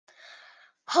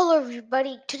Hello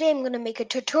everybody, today I'm going to make a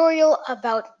tutorial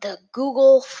about the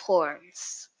Google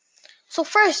Forms. So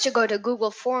first, to go to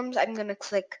Google Forms, I'm going to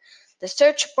click the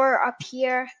search bar up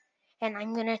here and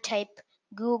I'm going to type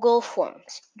Google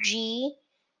Forms,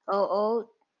 GOOGLEFORMS.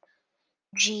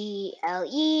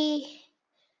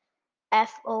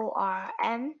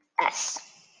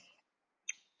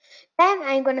 Then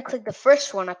I'm going to click the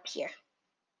first one up here.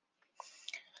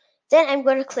 Then I'm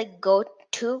going to click Go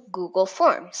to Google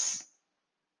Forms.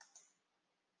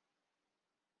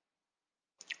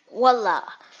 Voila,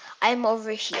 I'm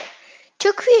over here.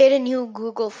 To create a new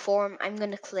Google form, I'm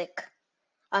going to click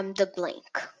the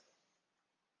blank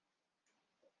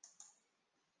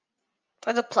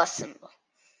or the plus symbol.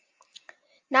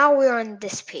 Now we're on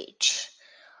this page.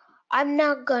 I'm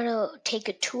now going to take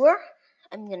a tour.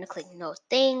 I'm going to click no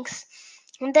thanks.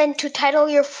 And then to title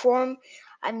your form,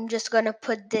 I'm just going to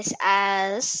put this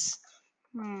as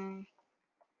my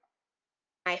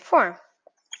form.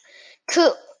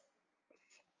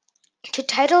 To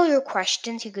title your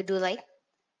questions, you could do like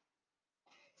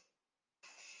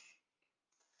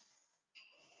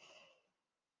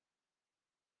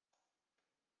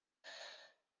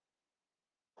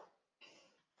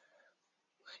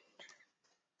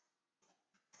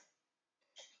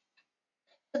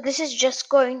this is just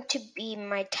going to be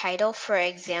my title, for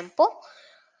example.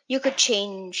 You could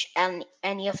change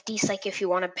any of these, like if you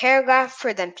want a paragraph,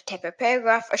 for them to type a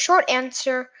paragraph, a short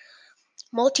answer,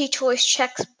 multi-choice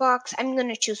checkbox. I'm going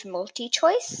to choose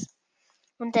multi-choice.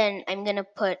 And then I'm going to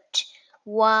put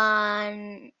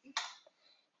 1,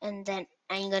 and then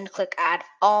I'm going to click add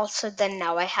all. So then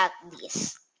now I have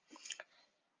these.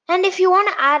 And if you want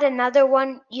to add another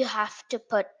one, you have to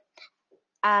put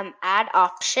add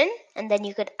option, and then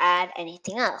you could add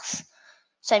anything else.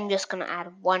 So I'm just going to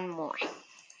add one more.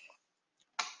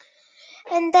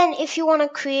 And then if you want to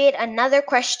create another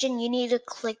question, you need to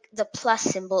click the plus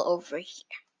symbol over here.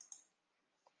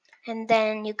 And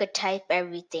then you could type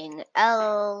everything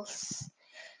else.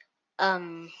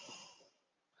 And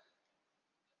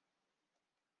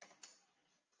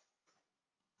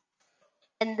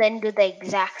then do the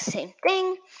exact same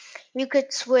thing. You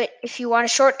could switch. If you want a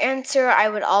short answer, I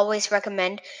would always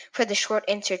recommend for the short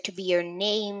answer to be your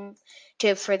name,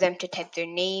 for them to type their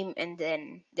name. And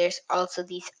then there's also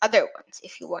these other ones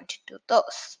if you want to do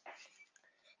those.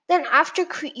 Then after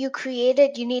you create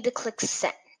it, you need to click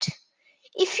send.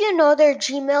 If you know their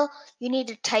Gmail, you need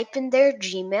to type in their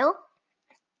Gmail.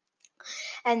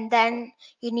 And then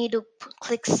you need to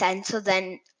click send. So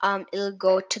then it'll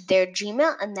go to their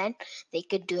Gmail, and then they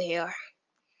could do your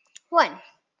one.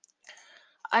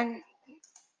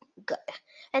 Good.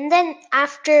 And then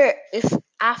after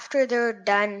they're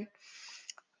done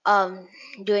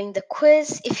doing the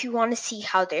quiz, if you want to see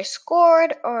how they're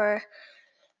scored or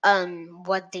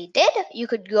what they did, you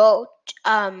could go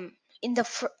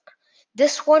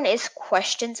this one is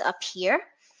questions up here,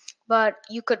 but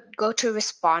you could go to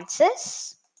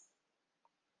responses.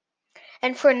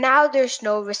 And for now, there's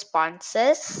no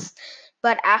responses,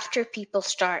 but after people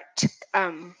start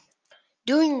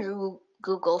doing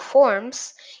Google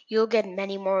Forms, you'll get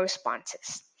many more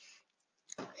responses.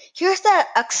 Here's the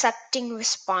accepting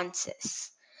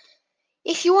responses.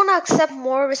 If you want to accept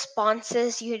more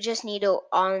responses, you just need to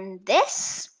on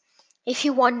this. If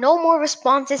you want no more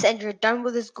responses and you're done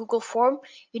with this Google form,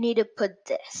 you need to put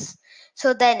this.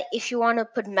 So then if you want to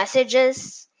put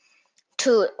messages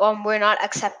to we're not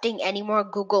accepting any more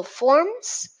Google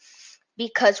forms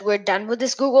because we're done with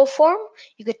this Google form,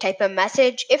 you could type a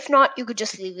message. If not, you could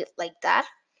just leave it like that.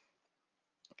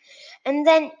 And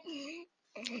then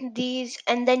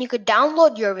you could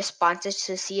download your responses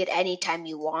to see it anytime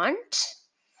you want.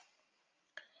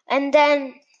 And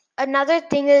then another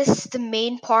thing is the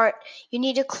main part. You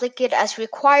need to click it as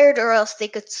required, or else they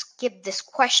could skip this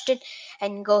question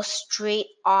and go straight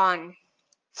on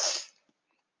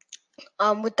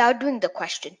without doing the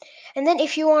question. And then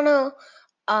if you want to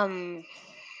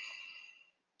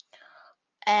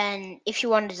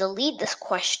delete this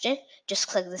question, just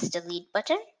click this delete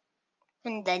button,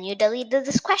 and then you deleted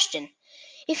this question.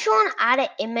 If you want to add an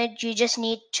image, you just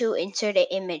need to insert an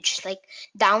image, like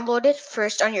download it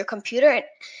first on your computer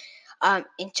and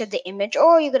insert the image.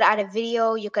 Or you could add a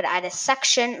video, you could add a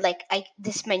section, like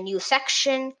this is my new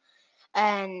section,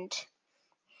 and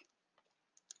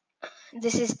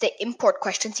this is the import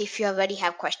questions if you already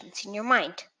have questions in your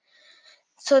mind.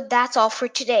 So that's all for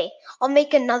today. I'll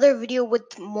make another video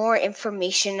with more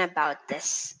information about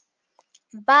this.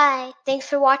 Bye. Thanks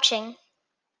for watching.